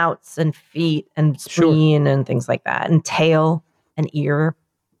snouts and feet and spleen and things like that, and tail and ear.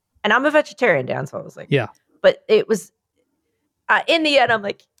 And I'm a vegetarian, Dan, so I was like, but it was in the end, I'm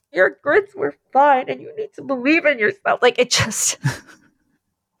like, your grits were fine and you need to believe in yourself. Like, it just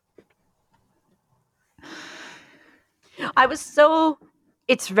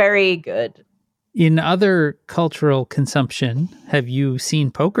it's very good. In other cultural consumption, have you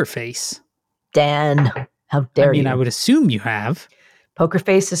seen Poker Face? Dan, how dare you? I would assume you have. Poker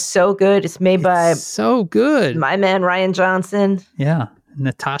Face is so good. It's made by so good. my man, Rian Johnson. Yeah.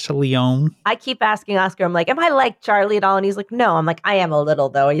 Natasha Lyonne. I keep asking Oscar, I'm like, am I like Charlie at all? And he's like, no. I'm like, I am a little,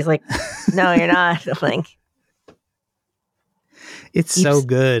 though. He's like, no, you're not. I'm like, it's so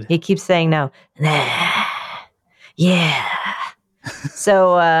good. He keeps saying no. Nah. Yeah.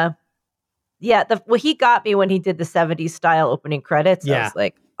 So, he got me when he did the 70s style opening credits. Yeah. I was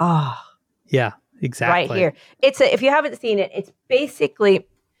like, oh. Yeah, exactly. Right here. If you haven't seen it, it's basically,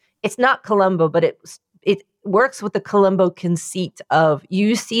 it's not Columbo, but it works with the Columbo conceit of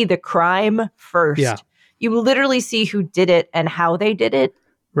you see the crime first. Yeah. You literally see who did it and how they did it.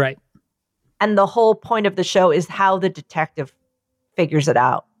 Right. And the whole point of the show is how the detective figures it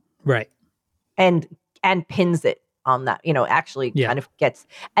out. Right. And pins it on that, actually kind of gets,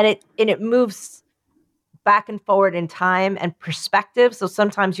 and it moves back and forward in time and perspective. So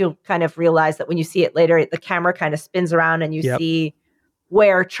sometimes you'll kind of realize that when you see it later, the camera kind of spins around and you see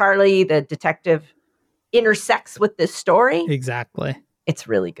where Charlie, the detective, intersects with this story. Exactly. It's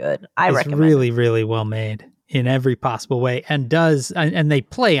really good. I recommend really, really well made in every possible way, and they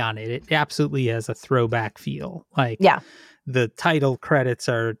play on it. It absolutely has a throwback feel. Like, the title credits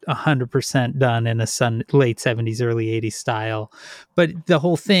are 100% done in a late 70s, early 80s style. But the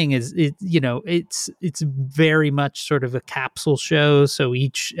whole thing is, it's very much sort of a capsule show. So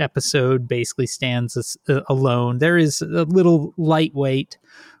each episode basically stands alone. There is a little lightweight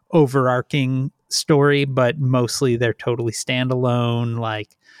overarching story, but mostly they're totally standalone.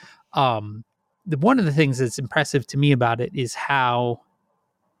 Like, one of the things that's impressive to me about it is how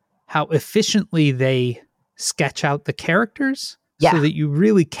efficiently they sketch out the characters so that you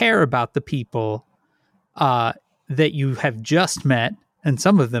really care about the people that you have just met, and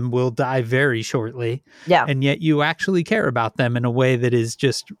some of them will die very shortly. Yeah. And yet you actually care about them in a way that is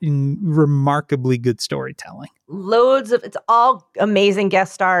just remarkably good storytelling. It's all amazing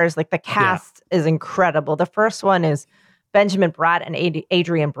guest stars. Like, the cast is incredible. The first one is Benjamin Bratt and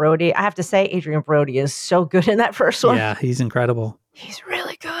Adrian Brody. I have to say, Adrian Brody is so good in that first one. Yeah, he's incredible. He's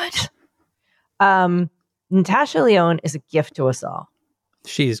really good. Natasha Lyonne is a gift to us all.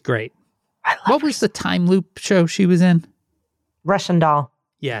 She is great. What was the time loop show she was in? Russian Doll.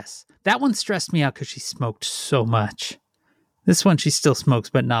 Yes. That one stressed me out because she smoked so much. This one, she still smokes,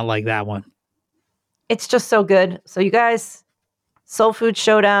 but not like that one. It's just so good. So you guys, Soul Food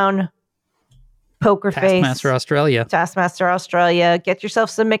Showdown, Poker Face. Taskmaster Australia. Get yourself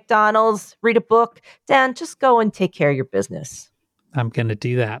some McDonald's. Read a book. Dan, just go and take care of your business. I'm going to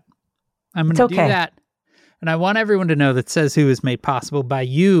do that. I'm going to do that. And I want everyone to know that Says Who is made possible by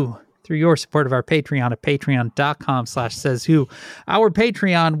you through your support of our Patreon at patreon.com/sayswho. Our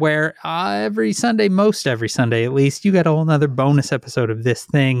Patreon, where every Sunday, most every Sunday at least, you get a whole nother bonus episode of this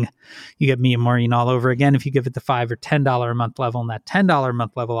thing. You get me and Maureen all over again if you give it the $5 or $10 a month level. And that $10 a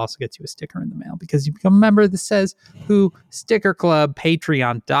month level also gets you a sticker in the mail because you become a member of the Says Who Sticker Club.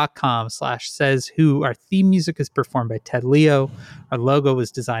 Patreon.com/sayswho. Our theme music is performed by Ted Leo. Our logo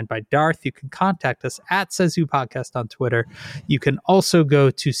was designed by Darth. You can contact us at Says Who Podcast on Twitter. You can also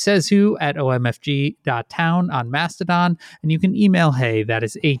go to sayswho@omfg.town on Mastodon, and you can email hey, that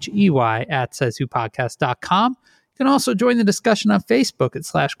is HEY at sayswhopodcast.com. You can also join the discussion on Facebook at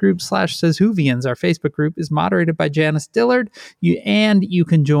 /group/sayswhovians. Our Facebook group is moderated by Janice Dillard. You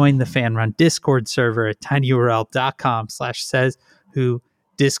can join the fan-run Discord server at tinyurl.com/sayswho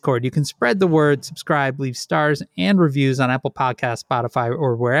Discord. You can spread the word, subscribe, leave stars and reviews on Apple Podcasts, Spotify,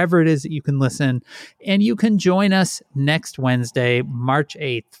 or wherever it is that you can listen. And you can join us next Wednesday, March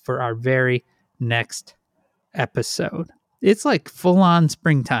 8th, for our very next episode. It's like full-on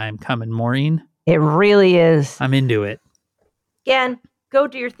springtime coming, Maureen. It really is. I'm into it. Again, go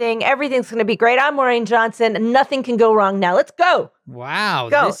do your thing. Everything's going to be great. I'm Maureen Johnson. Nothing can go wrong now. Let's go. Wow.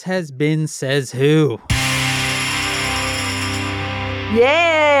 This has been Says Who.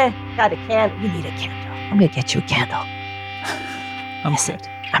 Yeah. Got a candle. You need a candle. I'm going to get you a candle. I'm good.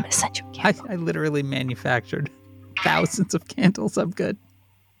 I'm going to send you a candle. I literally manufactured thousands of candles. I'm good.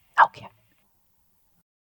 Okay.